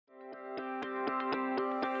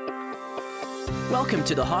Welcome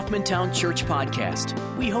to the Hoffmantown Church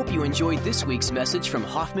Podcast. We hope you enjoyed this week's message from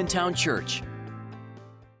Hoffmantown Church.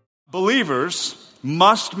 Believers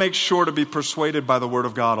must make sure to be persuaded by the Word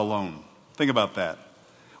of God alone. Think about that.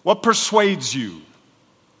 What persuades you?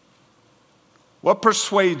 What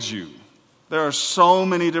persuades you? There are so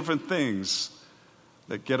many different things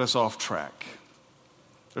that get us off track.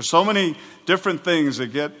 There's so many different things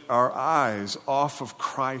that get our eyes off of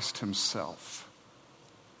Christ Himself.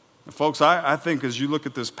 And folks, I think as you look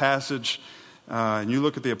at this passage and you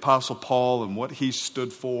look at the Apostle Paul and what he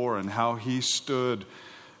stood for and how he stood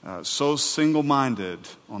so single-minded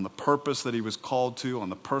on the purpose that he was called to, on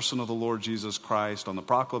the person of the Lord Jesus Christ, on the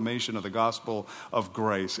proclamation of the gospel of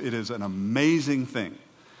grace, it is an amazing thing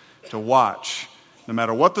to watch. No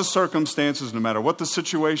matter what the circumstances, no matter what the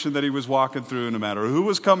situation that he was walking through, no matter who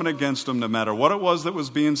was coming against him, no matter what it was that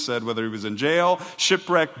was being said, whether he was in jail,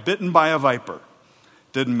 shipwrecked, bitten by a viper,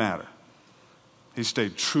 didn't matter. He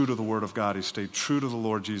stayed true to the Word of God. He stayed true to the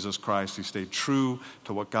Lord Jesus Christ. He stayed true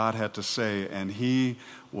to what God had to say, and he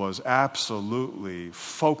was absolutely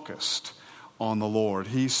focused on the Lord.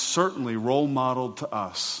 He certainly role modeled to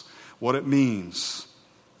us what it means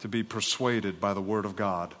to be persuaded by the Word of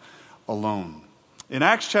God alone. In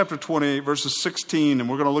Acts chapter 28, verses 16, and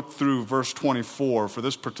we're going to look through verse 24 for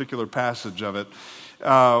this particular passage of it,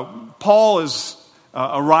 Paul is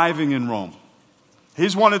arriving in Rome.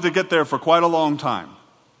 He's wanted to get there for quite a long time.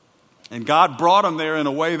 And God brought him there in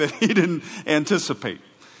a way that he didn't anticipate.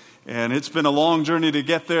 And it's been a long journey to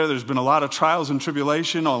get there. There's been a lot of trials and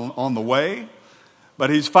tribulation on the way. But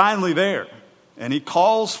he's finally there. And he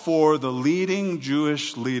calls for the leading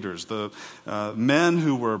Jewish leaders, the men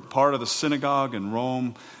who were part of the synagogue in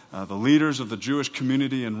Rome, the leaders of the Jewish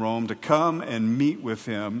community in Rome, to come and meet with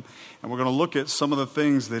him. And we're going to look at some of the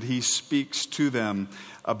things that he speaks to them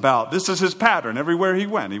about. This is his pattern. Everywhere he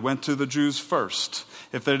went to the Jews first.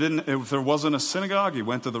 If there wasn't a synagogue, he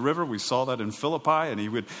went to the river. We saw that in Philippi. And he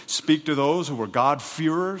would speak to those who were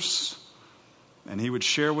God-fearers. And he would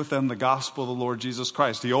share with them the gospel of the Lord Jesus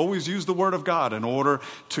Christ. He always used the Word of God in order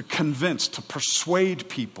to convince, to persuade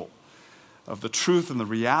people of the truth and the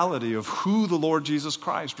reality of who the Lord Jesus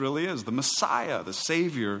Christ really is, the Messiah, the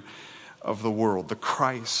Savior of the world, the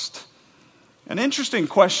Christ. An interesting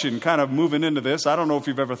question kind of moving into this. I don't know if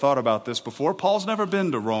you've ever thought about this before. Paul's never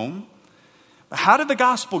been to Rome. How did the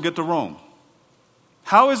gospel get to Rome?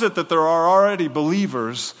 How is it that there are already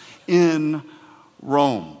believers in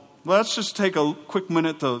Rome? Let's just take a quick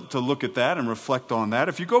minute to look at that and reflect on that.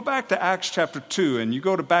 If you go back to Acts chapter 2 and you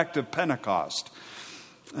go back to Pentecost,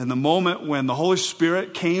 and the moment when the Holy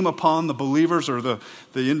Spirit came upon the believers or the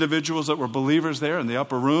individuals that were believers there in the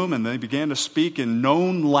upper room, and they began to speak in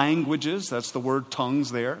known languages, that's the word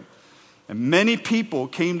tongues there. And many people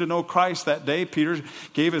came to know Christ that day. Peter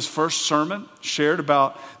gave his first sermon, shared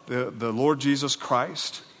about the Lord Jesus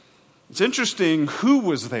Christ. It's interesting who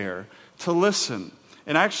was there to listen.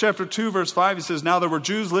 In Acts chapter 2, verse 5, he says, "Now there were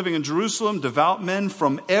Jews living in Jerusalem, devout men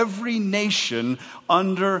from every nation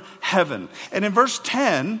under heaven." And in verse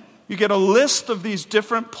 10, you get a list of these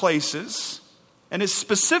different places. And it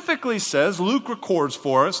specifically says, Luke records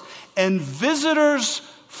for us, and visitors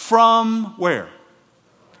from where?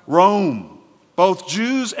 Rome. Both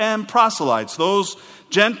Jews and proselytes, those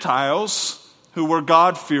Gentiles who were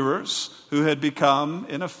God-fearers, who had become,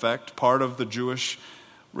 in effect, part of the Jewish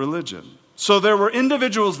religion. So there were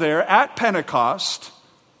individuals there at Pentecost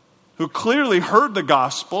who clearly heard the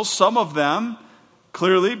gospel. Some of them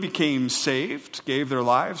clearly became saved, gave their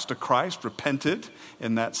lives to Christ, repented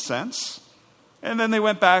in that sense. And then they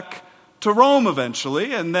went back to Rome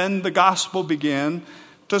eventually, and then the gospel began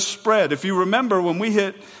to spread. If you remember, when we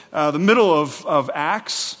hit the middle of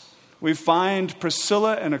Acts, we find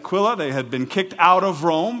Priscilla and Aquila. They had been kicked out of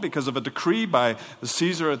Rome because of a decree by the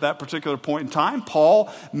Caesar at that particular point in time.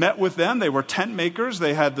 Paul met with them. They were tent makers.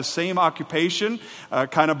 They had the same occupation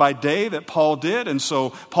kind of by day that Paul did. And so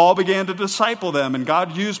Paul began to disciple them. And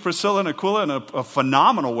God used Priscilla and Aquila in a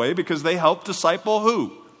phenomenal way because they helped disciple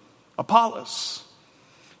who? Apollos.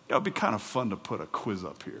 It would be kind of fun to put a quiz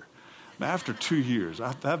up here. After 2 years,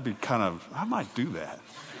 that'd be I might do that.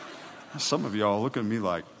 Some of y'all look at me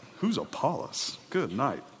like, who's Apollos? Good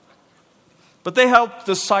night. But they helped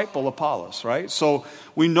disciple Apollos, right? So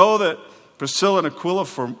we know that Priscilla and Aquila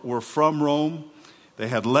were from Rome. They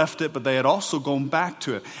had left it, but they had also gone back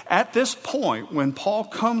to it. At this point, when Paul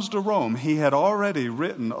comes to Rome, he had already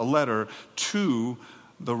written a letter to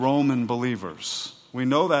the Roman believers. We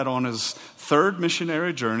know that on his third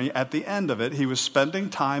missionary journey, at the end of it, he was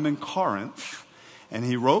spending time in Corinth, and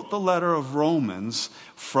he wrote the letter of Romans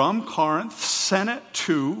from Corinth, sent it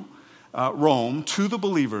to Rome to the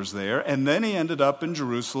believers there, and then he ended up in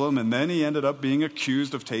Jerusalem, and then he ended up being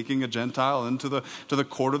accused of taking a Gentile into the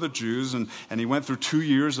court of the Jews, and he went through 2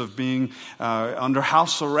 years of being under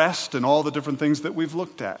house arrest and all the different things that we've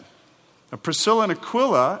looked at. Now, Priscilla and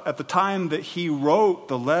Aquila, at the time that he wrote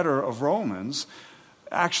the letter of Romans,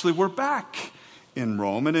 actually were back in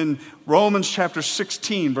Rome. And in Romans chapter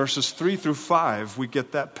 16, verses 3 through 5, we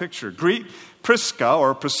get that picture. Greet Prisca,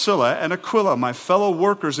 or Priscilla, and Aquila, my fellow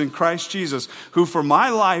workers in Christ Jesus, who for my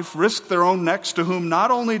life risked their own necks, to whom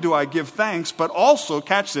not only do I give thanks, but also,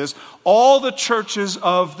 catch this, all the churches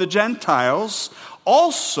of the Gentiles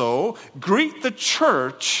also greet the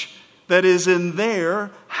church that is in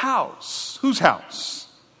their house. Whose house?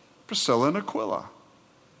 Priscilla and Aquila.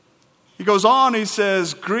 He goes on, he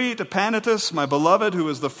says, greet Epanetus, my beloved, who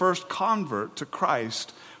is the first convert to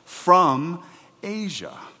Christ from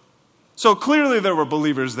Asia. So clearly there were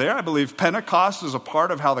believers there. I believe Pentecost is a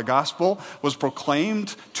part of how the gospel was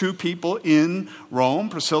proclaimed to people in Rome.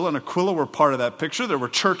 Priscilla and Aquila were part of that picture. There were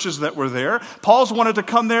churches that were there. Paul's wanted to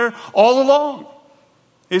come there all along.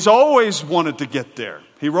 He's always wanted to get there.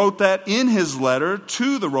 He wrote that in his letter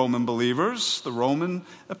to the Roman believers, the Roman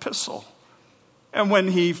epistle. And when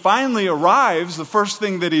he finally arrives, the first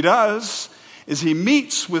thing that he does is he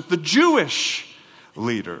meets with the Jewish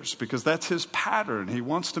leaders, because that's his pattern. He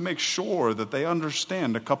wants to make sure that they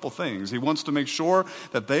understand a couple things. He wants to make sure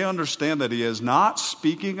that they understand that he is not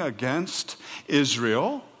speaking against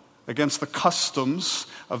Israel, against the customs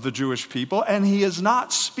of the Jewish people, and he is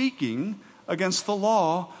not speaking against the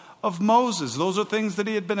law of Moses. Those are things that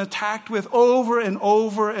he had been attacked with over and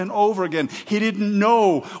over and over again. He didn't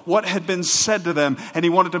know what had been said to them, and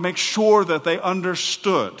he wanted to make sure that they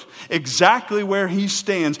understood exactly where he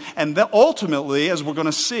stands, and that ultimately, as we're going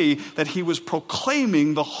to see, that he was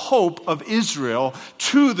proclaiming the hope of Israel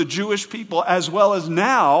to the Jewish people, as well as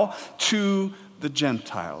now to the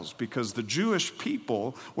Gentiles, because the Jewish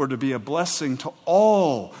people were to be a blessing to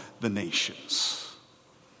all the nations.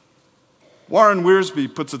 Warren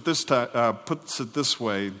Wiersbe puts it this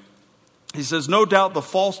way. He says, no doubt the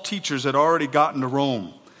false teachers had already gotten to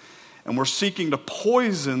Rome and were seeking to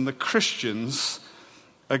poison the Christians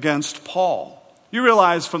against Paul. You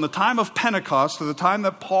realize from the time of Pentecost to the time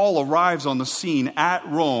that Paul arrives on the scene at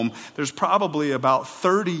Rome, there's probably about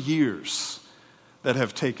 30 years that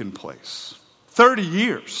have taken place. 30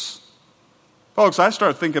 years. Folks, I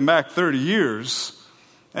start thinking back 30 years,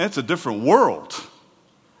 and it's a different world.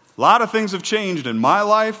 A lot of things have changed in my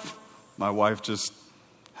life. My wife just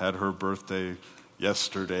had her birthday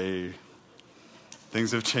yesterday.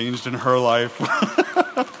 Things have changed in her life.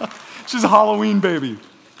 She's a Halloween baby.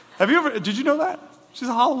 Did you know that? She's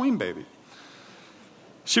a Halloween baby.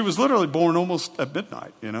 She was literally born almost at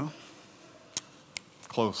midnight,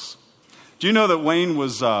 Close. Do you know that Wayne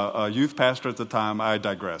was a youth pastor at the time? I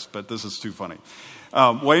digress, but this is too funny.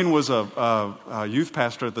 Wayne was a youth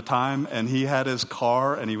pastor at the time, and he had his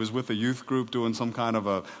car, and he was with a youth group doing some kind of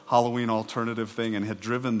a Halloween alternative thing, and had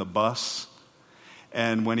driven the bus.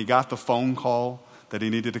 And when he got the phone call that he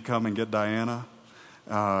needed to come and get Diana,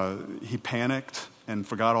 he panicked and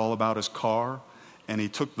forgot all about his car, and he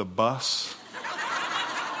took the bus.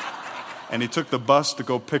 And he took the bus to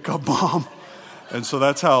go pick up Mom. And so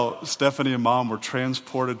that's how Stephanie and Mom were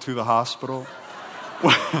transported to the hospital.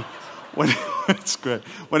 It's great.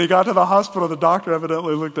 When he got to the hospital, the doctor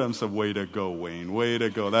evidently looked at him and said, way to go, Wayne. Way to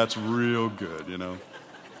go. That's real good,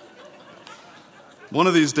 One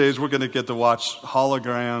of these days, we're going to get to watch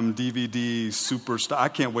hologram, DVD, Superstar. I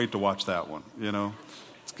can't wait to watch that one,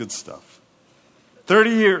 It's good stuff. 30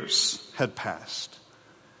 years had passed.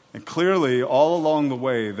 And clearly, all along the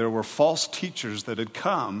way, there were false teachers that had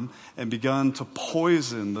come and begun to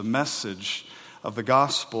poison the message of the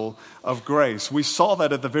gospel of grace. We saw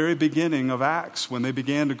that at the very beginning of Acts when they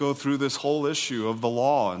began to go through this whole issue of the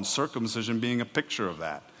law and circumcision being a picture of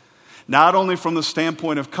that. Not only from the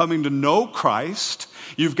standpoint of coming to know Christ,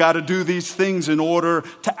 you've got to do these things in order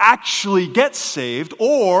to actually get saved,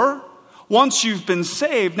 or once you've been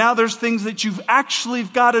saved, now there's things that you've actually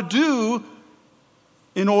got to do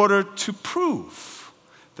in order to prove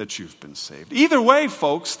that you've been saved. Either way,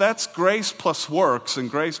 folks, that's grace plus works, and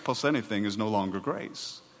grace plus anything is no longer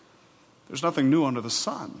grace. There's nothing new under the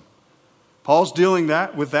sun. Paul's dealing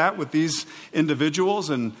with these individuals,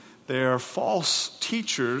 and they are false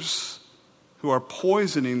teachers who are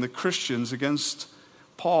poisoning the Christians against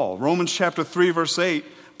Paul. Romans chapter 3, verse 8,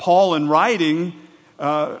 Paul in writing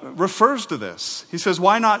refers to this. He says,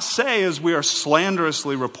 why not say, as we are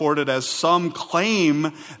slanderously reported, as some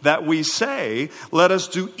claim that we say, let us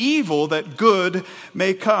do evil that good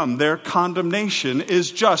may come. Their condemnation is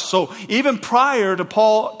just. So even prior to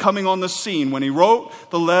Paul coming on the scene, when he wrote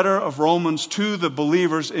the letter of Romans to the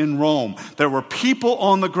believers in Rome, there were people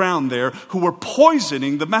on the ground there who were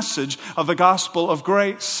poisoning the message of the gospel of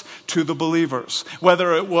grace to the believers.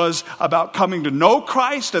 Whether it was about coming to know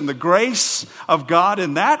Christ and the grace of God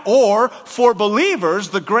in that, or for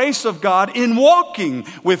believers, the grace of God in walking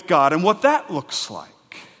with God and what that looks like.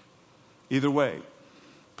 Either way,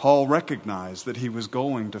 Paul recognized that he was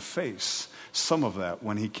going to face some of that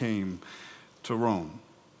when he came to Rome.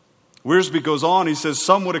 Wiersbe goes on, he says,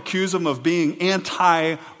 some would accuse him of being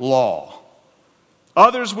anti-law.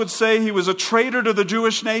 Others would say he was a traitor to the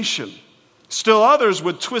Jewish nation. Still others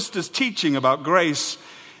would twist his teaching about grace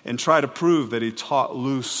and try to prove that he taught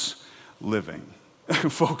loose living.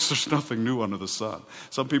 Folks, there's nothing new under the sun.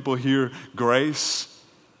 Some people hear grace,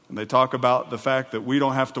 and they talk about the fact that we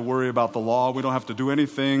don't have to worry about the law. We don't have to do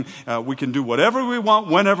anything. We can do whatever we want,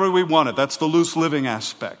 whenever we want it. That's the loose living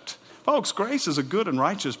aspect. Folks, grace is a good and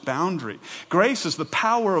righteous boundary. Grace is the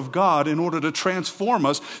power of God in order to transform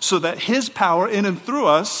us so that His power in and through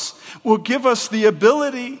us will give us the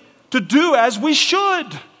ability to do as we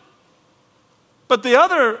should. But the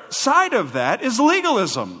other side of that is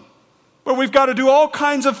legalism, where we've got to do all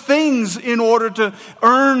kinds of things in order to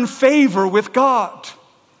earn favor with God.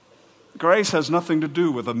 Grace has nothing to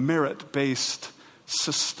do with a merit-based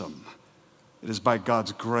system. It is by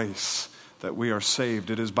God's grace that we are saved.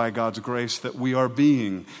 It is by God's grace that we are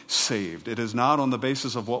being saved. It is not on the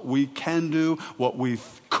basis of what we can do, what we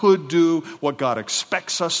could do, what God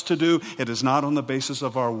expects us to do. It is not on the basis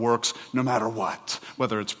of our works, no matter what,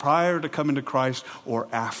 whether it's prior to coming to Christ or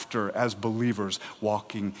after as believers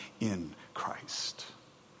walking in Christ.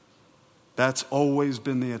 That's always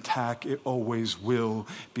been the attack. It always will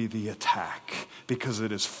be the attack because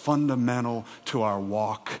it is fundamental to our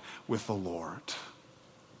walk with the Lord.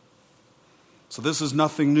 So this is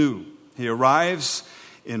nothing new. He arrives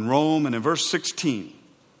in Rome, and in verse 16,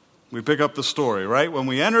 we pick up the story, right? When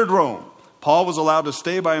we entered Rome, Paul was allowed to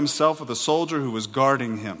stay by himself with a soldier who was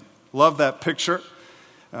guarding him. Love that picture.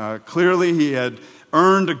 Clearly, he had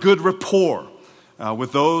earned a good rapport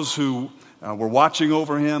with those who were watching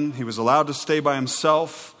over him. He was allowed to stay by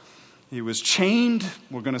himself. He was chained.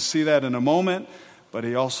 We're going to see that in a moment. But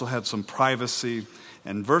he also had some privacy.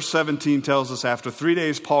 And verse 17 tells us, after 3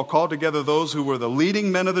 days, Paul called together those who were the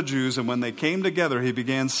leading men of the Jews. And when they came together, he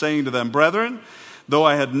began saying to them, brethren, though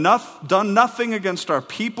I had done nothing against our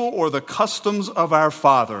people or the customs of our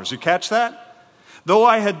fathers. You catch that? Though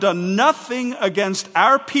I had done nothing against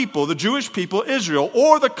our people, the Jewish people, Israel,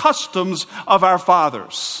 or the customs of our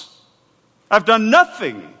fathers. I've done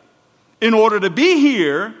nothing in order to be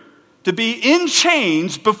here, to be in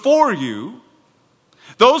chains before you.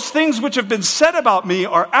 Those things which have been said about me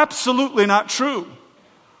are absolutely not true.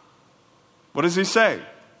 What does he say?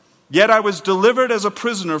 Yet I was delivered as a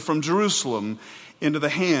prisoner from Jerusalem into the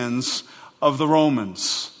hands of the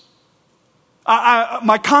Romans.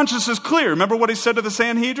 My conscience is clear. Remember what he said to the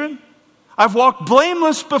Sanhedrin? I've walked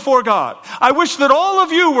blameless before God. I wish that all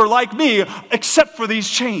of you were like me, except for these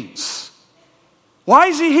chains. Why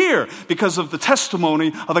is he here? Because of the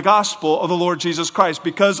testimony of the gospel of the Lord Jesus Christ.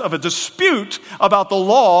 Because of a dispute about the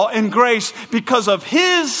law and grace. Because of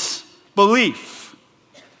his belief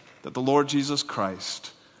that the Lord Jesus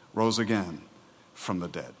Christ rose again from the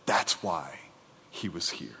dead. That's why he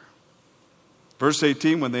was here. Verse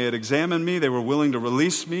 18, when they had examined me, they were willing to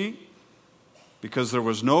release me because there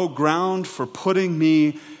was no ground for putting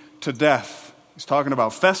me to death. He's talking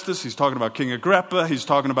about Festus, he's talking about King Agrippa, he's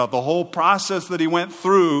talking about the whole process that he went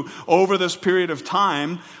through over this period of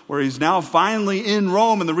time where he's now finally in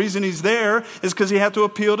Rome. And the reason he's there is because he had to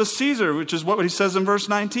appeal to Caesar, which is what he says in verse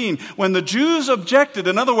 19. When the Jews objected,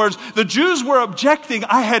 in other words, the Jews were objecting,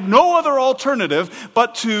 I had no other alternative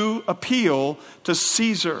but to appeal to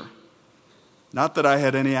Caesar. Not that I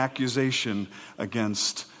had any accusation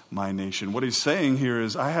against my nation. What he's saying here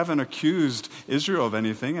is, I haven't accused Israel of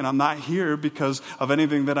anything, and I'm not here because of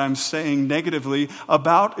anything that I'm saying negatively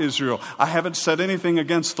about Israel. I haven't said anything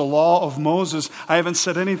against the law of Moses. I haven't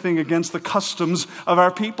said anything against the customs of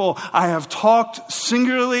our people. I have talked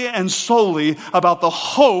singularly and solely about the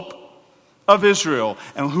hope of Israel.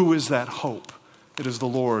 And who is that hope? It is the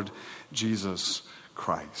Lord Jesus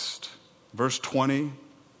Christ. Verse 20,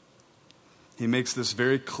 he makes this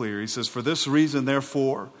very clear. He says, for this reason,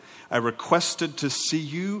 therefore, I requested to see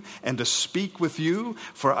you and to speak with you,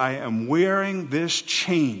 for I am wearing this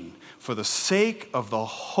chain for the sake of the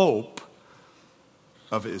hope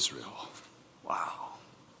of Israel. Wow.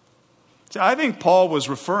 See, I think Paul was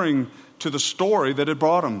referring to the story that had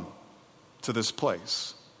brought him to this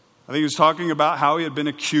place. I think he was talking about how he had been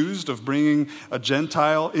accused of bringing a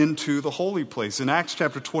Gentile into the holy place. In Acts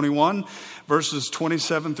chapter 21, verses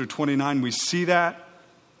 27 through 29, we see that.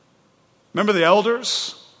 Remember, the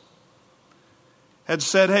elders had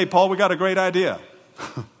said, hey, Paul, we got a great idea.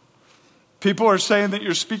 People are saying that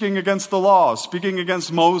you're speaking against the law, speaking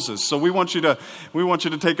against Moses. So we want you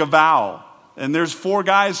to take a vow. And there's 4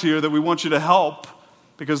 guys here that we want you to help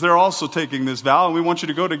because they're also taking this vow. And we want you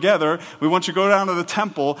to go together. We want you to go down to the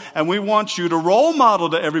temple. And we want you to role model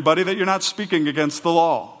to everybody that you're not speaking against the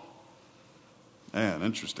law. Man,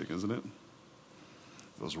 interesting, isn't it?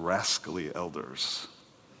 Those rascally elders.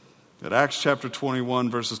 At Acts chapter 21,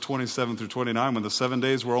 verses 27 through 29, when the 7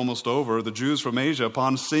 days were almost over, the Jews from Asia,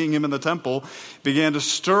 upon seeing him in the temple, began to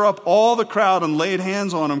stir up all the crowd and laid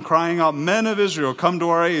hands on him, crying out, "Men of Israel, come to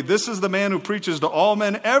our aid. This is the man who preaches to all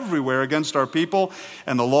men everywhere against our people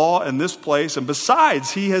and the law in this place. And besides,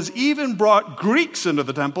 he has even brought Greeks into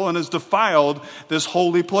the temple and has defiled this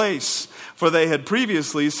holy place." For they had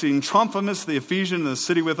previously seen Trophimus the Ephesian in the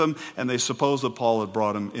city with him, and they supposed that Paul had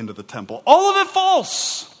brought him into the temple. All of it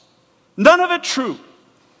false. None of it true.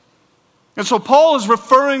 And so Paul is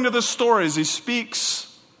referring to this story as he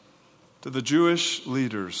speaks to the Jewish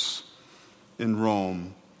leaders in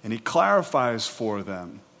Rome. And he clarifies for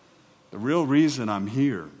them, the real reason I'm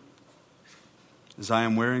here is I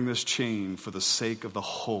am wearing this chain for the sake of the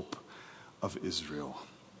hope of Israel.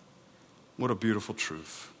 What a beautiful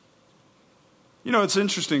truth. You know, it's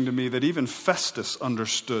interesting to me that even Festus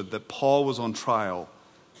understood that Paul was on trial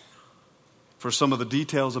for some of the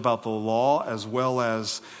details about the law as well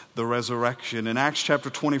as the resurrection. In Acts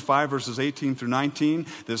chapter 25, verses 18 through 19,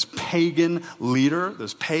 this pagan leader,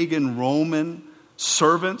 this pagan Roman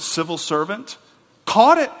servant, civil servant,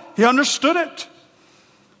 caught it. He understood it. It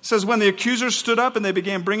says, when the accusers stood up and they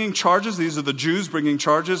began bringing charges, these are the Jews bringing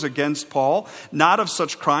charges against Paul, not of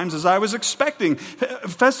such crimes as I was expecting.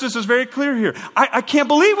 Festus is very clear here. I can't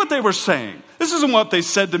believe what they were saying. This isn't what they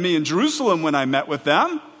said to me in Jerusalem when I met with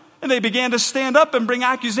them. And they began to stand up and bring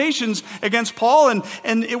accusations against Paul,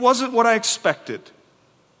 and it wasn't what I expected.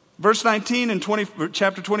 Verse 19 in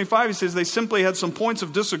chapter 25, he says, they simply had some points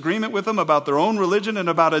of disagreement with him about their own religion and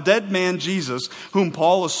about a dead man, Jesus, whom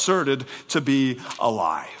Paul asserted to be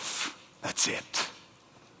alive. That's it.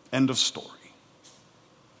 End of story.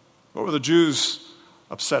 What were the Jews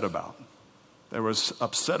upset about? They were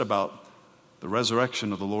upset about the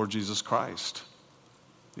resurrection of the Lord Jesus Christ.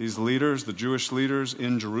 These leaders, the Jewish leaders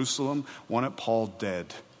in Jerusalem, wanted Paul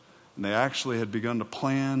dead. And they actually had begun to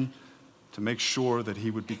plan to make sure that he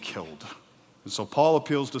would be killed. And so Paul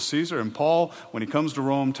appeals to Caesar, and Paul, when he comes to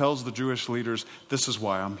Rome, tells the Jewish leaders, this is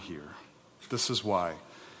why I'm here. This is why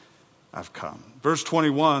I've come. Verse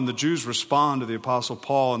 21, the Jews respond to the Apostle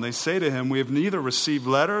Paul, and they say to him, we have neither received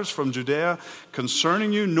letters from Judea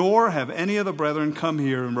concerning you, nor have any of the brethren come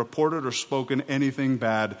here and reported or spoken anything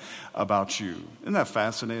bad about you. Isn't that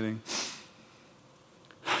fascinating?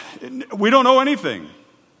 We don't know anything.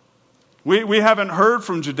 We haven't heard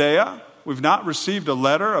from Judea. We've not received a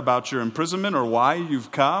letter about your imprisonment or why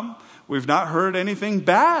you've come. We've not heard anything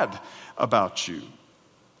bad about you.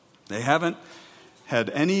 They haven't had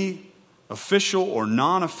any official or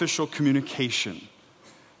non-official communication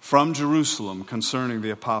from Jerusalem concerning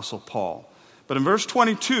the Apostle Paul. But in verse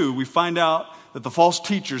 22, we find out that the false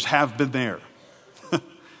teachers have been there.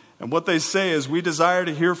 And what they say is, we desire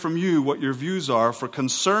to hear from you what your views are, for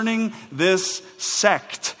concerning this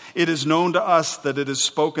sect, it is known to us that it is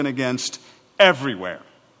spoken against everywhere.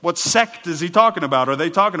 What sect is he talking about? Are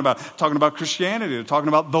they talking about? Talking about Christianity. They're talking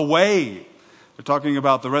about the way. They're talking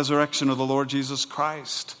about the resurrection of the Lord Jesus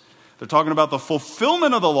Christ. They're talking about the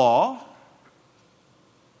fulfillment of the law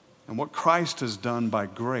and what Christ has done by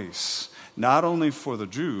grace, not only for the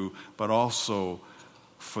Jew, but also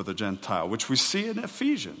for the Gentile, which we see in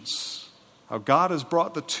Ephesians, how God has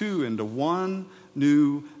brought the two into one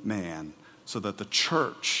new man, so that the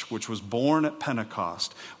church, which was born at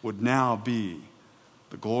Pentecost, would now be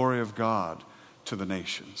the glory of God to the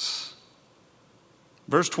nations.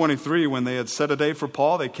 Verse 23, when they had set a day for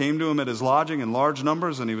Paul, they came to him at his lodging in large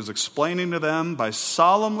numbers, and he was explaining to them by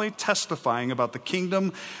solemnly testifying about the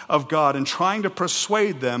kingdom of God and trying to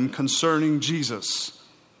persuade them concerning Jesus.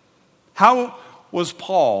 How was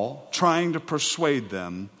Paul trying to persuade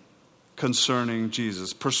them concerning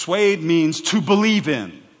Jesus? Persuade means to believe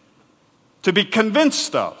in, to be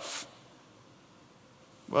convinced of.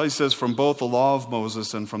 Well, he says, from both the law of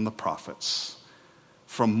Moses and from the prophets,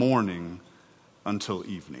 from morning until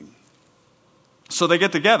evening. So they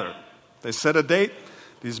get together. They set a date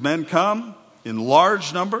These men come in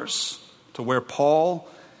large numbers to where Paul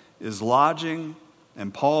is lodging,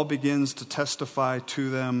 and Paul begins to testify to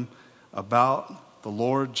them about the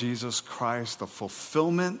Lord Jesus Christ, the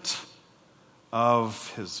fulfillment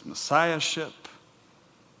of his messiahship,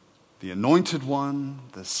 the anointed one,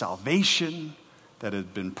 the salvation that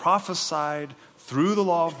had been prophesied through the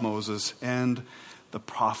law of Moses and the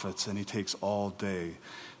prophets, and he takes all day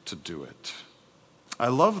to do it. I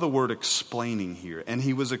love the word explaining here, and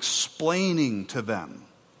he was explaining to them.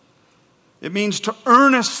 It means to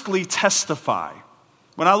earnestly testify.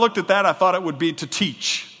 When I looked at that, I thought it would be to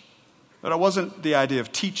teach. But it wasn't the idea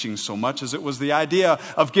of teaching so much as it was the idea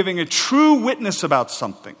of giving a true witness about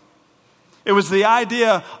something. It was the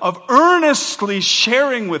idea of earnestly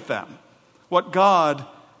sharing with them what God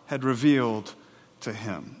had revealed to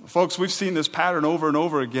him. Folks, we've seen this pattern over and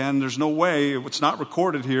over again. There's no way, it's not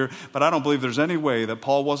recorded here, but I don't believe there's any way that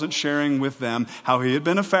Paul wasn't sharing with them how he had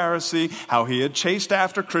been a Pharisee, how he had chased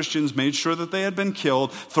after Christians, made sure that they had been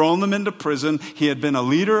killed, thrown them into prison. He had been a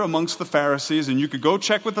leader amongst the Pharisees, and you could go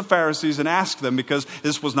check with the Pharisees and ask them, because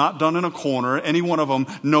this was not done in a corner. Any one of them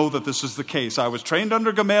know that this is the case. I was trained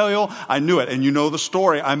under Gamaliel. I knew it, and you know the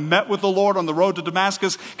story. I met with the Lord on the road to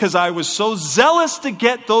Damascus because I was so zealous to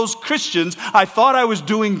get those Christians, I thought I was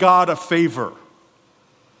doing God a favor.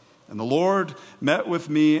 And the Lord met with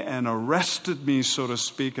me and arrested me, so to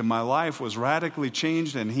speak, and my life was radically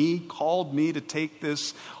changed, and he called me to take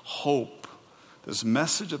this hope, this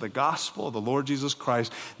message of the gospel of the Lord Jesus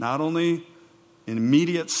Christ, not only in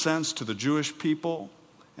immediate sense to the Jewish people,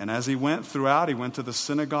 and as he went throughout, he went to the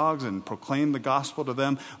synagogues and proclaimed the gospel to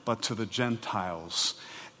them, but to the Gentiles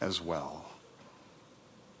as well.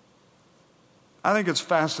 I think it's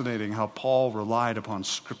fascinating how Paul relied upon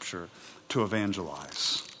Scripture to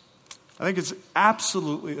evangelize. I think it's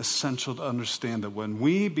absolutely essential to understand that when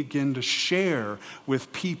we begin to share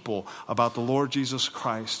with people about the Lord Jesus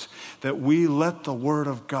Christ, that we let the Word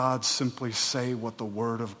of God simply say what the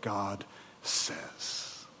Word of God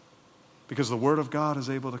says. Because the Word of God is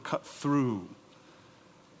able to cut through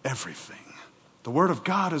everything. The Word of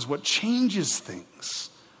God is what changes things,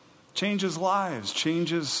 changes lives,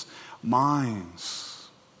 changes minds,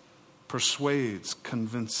 persuades,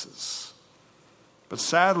 convinces. But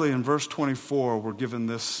sadly, in verse 24, we're given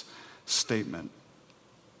this statement.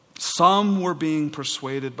 Some were being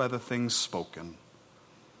persuaded by the things spoken,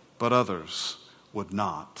 but others would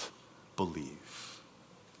not believe.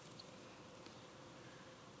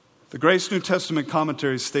 The Grace New Testament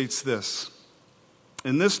Commentary states this.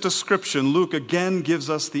 In this description, Luke again gives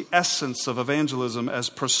us the essence of evangelism as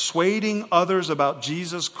persuading others about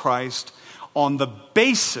Jesus Christ on the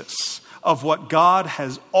basis of what God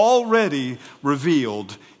has already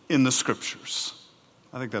revealed in the Scriptures.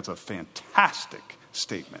 I think that's a fantastic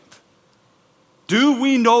statement. Do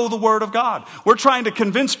we know the Word of God? We're trying to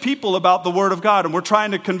convince people about the Word of God, and we're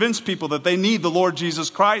trying to convince people that they need the Lord Jesus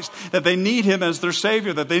Christ, that they need Him as their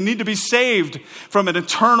Savior, that they need to be saved from an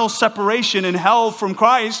eternal separation in hell from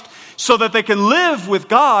Christ so that they can live with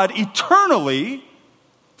God eternally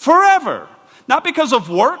forever. Not because of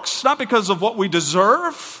works, not because of what we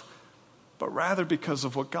deserve, but rather because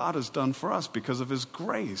of what God has done for us, because of His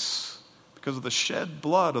grace, because of the shed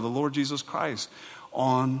blood of the Lord Jesus Christ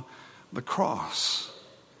on the cross.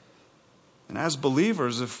 And as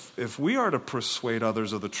believers, if we are to persuade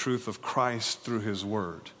others of the truth of Christ through His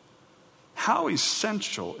Word, how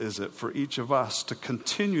essential is it for each of us to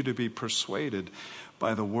continue to be persuaded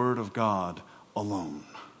by the Word of God alone?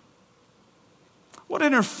 What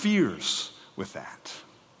interferes with that?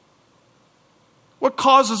 What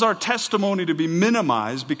causes our testimony to be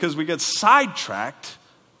minimized because we get sidetracked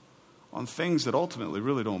on things that ultimately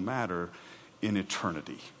really don't matter in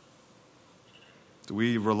eternity? Do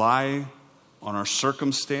we rely on our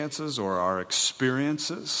circumstances or our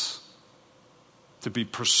experiences to be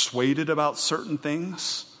persuaded about certain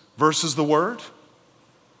things versus the Word?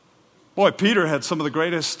 Boy, Peter had some of the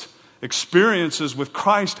greatest experiences with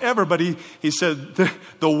Christ ever, but he said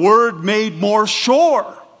the Word made more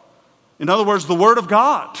sure. In other words, the Word of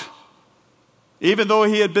God. Even though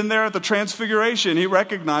he had been there at the Transfiguration, he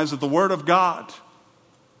recognized that the Word of God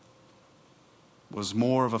was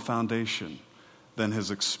more of a foundation than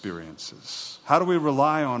his experiences. How do we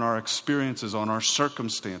rely on our experiences, on our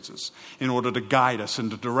circumstances, in order to guide us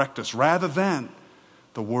and to direct us, rather than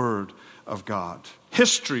the Word of God?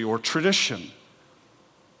 History or tradition,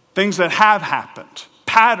 things that have happened,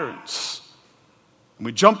 patterns, and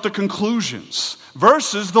we jump to conclusions,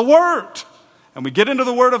 versus the Word. And we get into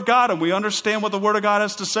the Word of God and we understand what the Word of God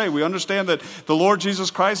has to say. We understand that the Lord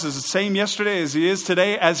Jesus Christ is the same yesterday as He is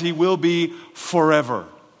today, as He will be forever.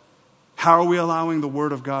 How are we allowing the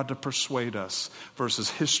Word of God to persuade us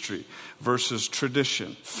versus history, versus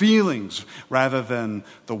tradition, feelings rather than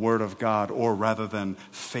the Word of God or rather than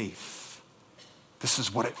faith? This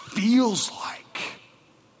is what it feels like.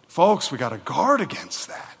 Folks, we got to guard against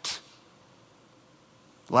that.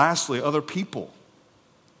 Lastly, other people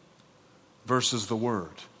versus the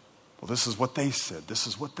Word. Well, this is what they said. This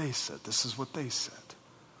is what they said. This is what they said.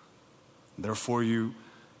 Therefore, you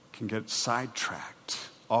can get sidetracked,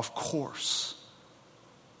 off course,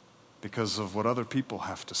 because of what other people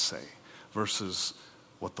have to say versus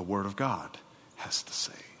what the Word of God has to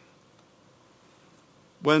say.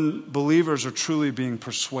 When believers are truly being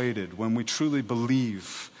persuaded, when we truly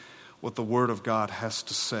believe what the Word of God has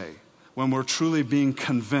to say, when we're truly being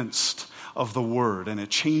convinced of the Word, and it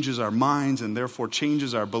changes our minds and therefore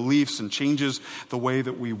changes our beliefs and changes the way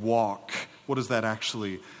that we walk, what does that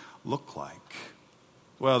actually look like?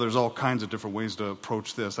 Well, there's all kinds of different ways to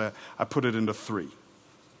approach this. I put it into 3.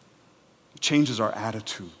 It changes our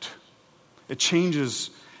attitude. It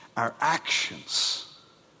changes our actions.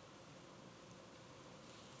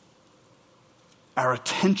 Our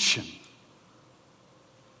attention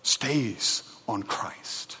stays on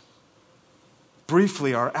Christ.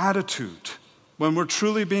 Briefly, our attitude. When we're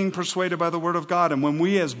truly being persuaded by the Word of God, and when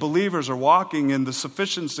we as believers are walking in the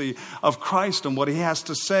sufficiency of Christ and what He has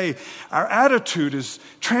to say, our attitude is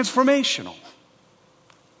transformational.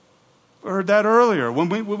 We heard that earlier. When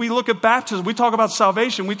we look at baptism, we talk about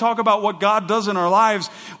salvation, we talk about what God does in our lives.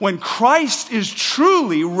 When Christ is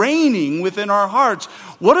truly reigning within our hearts,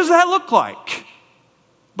 what does that look like?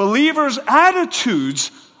 Believers'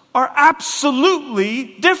 attitudes are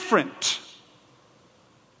absolutely different.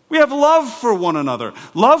 We have love for one another,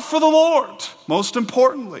 love for the Lord, most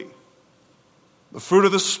importantly. The fruit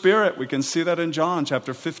of the Spirit, we can see that in John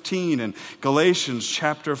chapter 15 and Galatians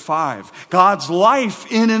chapter 5. God's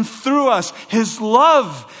life in and through us, His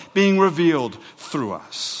love being revealed through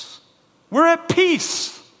us. We're at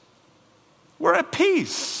peace. We're at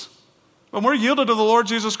peace. When we're yielded to the Lord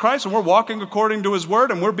Jesus Christ and we're walking according to His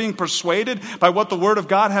Word and we're being persuaded by what the Word of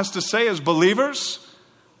God has to say as believers,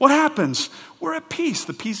 what happens? We're at peace.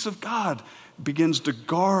 The peace of God begins to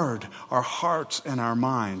guard our hearts and our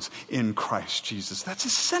minds in Christ Jesus. That's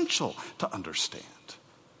essential to understand.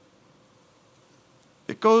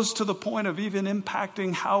 It goes to the point of even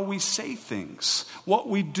impacting how we say things, what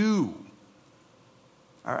we do,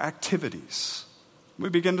 our activities. We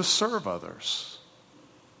begin to serve others.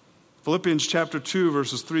 Philippians chapter 2,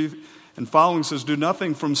 verses 3 and following says, "Do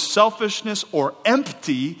nothing from selfishness or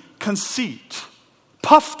empty conceit."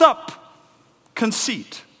 Puffed up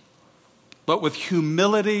conceit, but with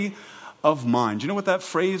humility of mind. You know what that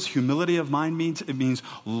phrase, humility of mind, means? It means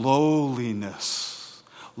lowliness.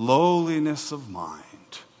 Lowliness of mind.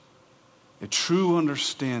 A true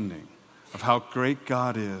understanding of how great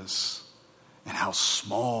God is and how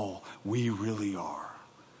small we really are.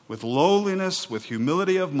 With lowliness, with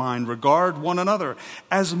humility of mind, regard one another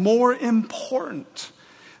as more important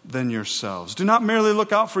than yourselves. Do not merely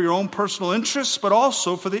look out for your own personal interests, but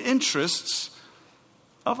also for the interests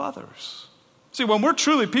of others. See, when we're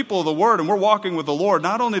truly people of the Word and we're walking with the Lord,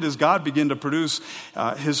 not only does God begin to produce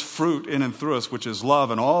His fruit in and through us, which is love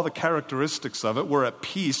and all the characteristics of it, we're at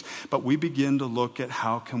peace, but we begin to look at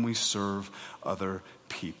how can we serve other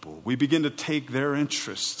people. We begin to take their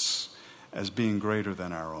interests as being greater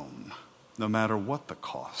than our own, no matter what the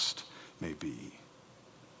cost may be.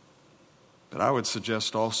 But I would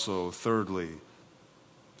suggest also, thirdly,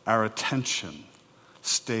 our attention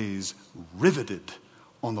stays riveted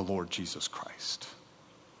on the Lord Jesus Christ.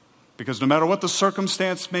 Because no matter what the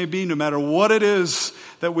circumstance may be, no matter what it is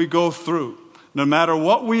that we go through, no matter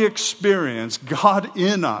what we experience, God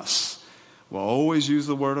in us will always use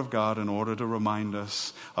the Word of God in order to remind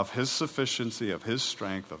us of His sufficiency, of His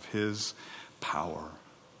strength, of His power.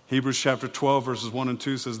 Hebrews chapter 12, verses 1 and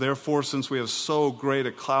 2 says, "Therefore, since we have so great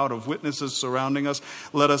a cloud of witnesses surrounding us,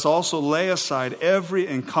 let us also lay aside every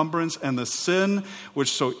encumbrance and the sin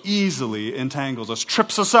which so easily entangles us,"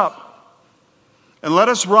 trips us up. "And let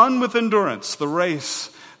us run with endurance the race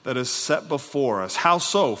that is set before us." How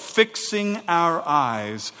so? Fixing our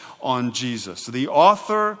eyes on Jesus, the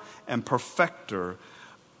author and perfecter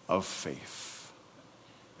of faith.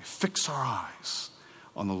 We fix our eyes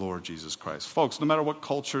on the Lord Jesus Christ. Folks, no matter what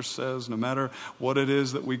culture says, no matter what it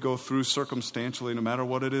is that we go through circumstantially, no matter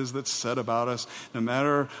what it is that's said about us, no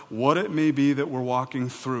matter what it may be that we're walking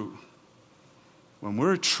through, When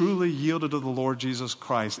we're truly yielded to the Lord Jesus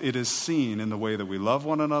Christ, it is seen in the way that we love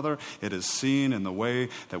one another. It is seen in the way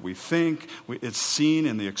that we think. It's seen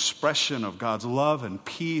in the expression of God's love and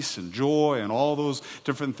peace and joy and all those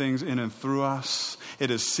different things in and through us.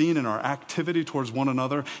 It is seen in our activity towards one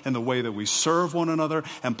another and the way that we serve one another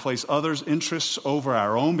and place others' interests over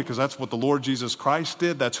our own, because that's what the Lord Jesus Christ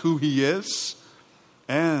did. That's who he is.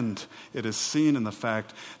 And it is seen in the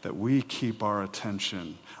fact that we keep our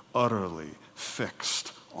attention utterly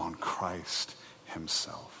fixed on Christ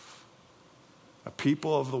himself. A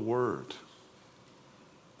people of the Word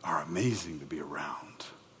are amazing to be around.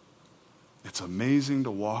 It's amazing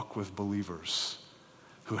to walk with believers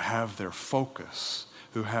who have their focus,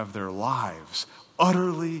 who have their lives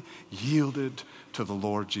utterly yielded to the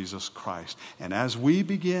Lord Jesus Christ. And as we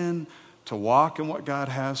begin to walk in what God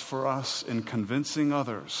has for us in convincing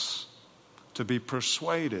others to be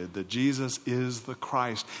persuaded that Jesus is the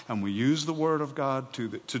Christ, and we use the Word of God to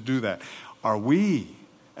do that, are we,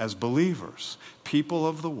 as believers, people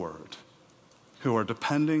of the Word, who are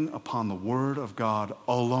depending upon the Word of God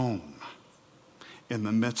alone in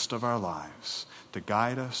the midst of our lives to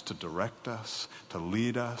guide us, to direct us, to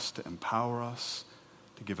lead us, to empower us,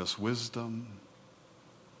 to give us wisdom,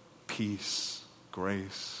 peace,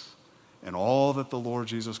 grace, and all that the Lord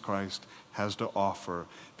Jesus Christ has to offer,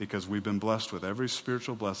 because we've been blessed with every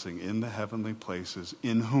spiritual blessing in the heavenly places,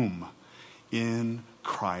 in whom? In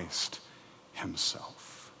Christ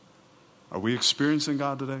himself. Are we experiencing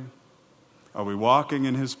God today? Are we walking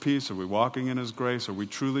in his peace? Are we walking in his grace? Are we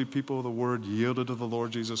truly people of the Word, yielded to the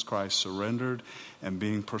Lord Jesus Christ, surrendered and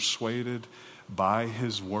being persuaded by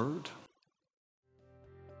his Word?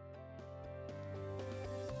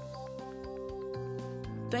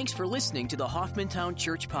 Thanks for listening to the Hoffmantown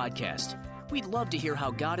Church Podcast. We'd love to hear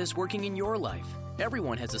how God is working in your life.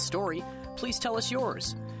 Everyone has a story. Please tell us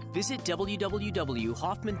yours. Visit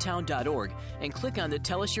www.hoffmantown.org and click on the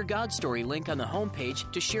Tell Us Your God Story link on the homepage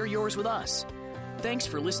to share yours with us. Thanks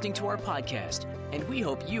for listening to our podcast, and we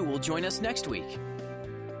hope you will join us next week.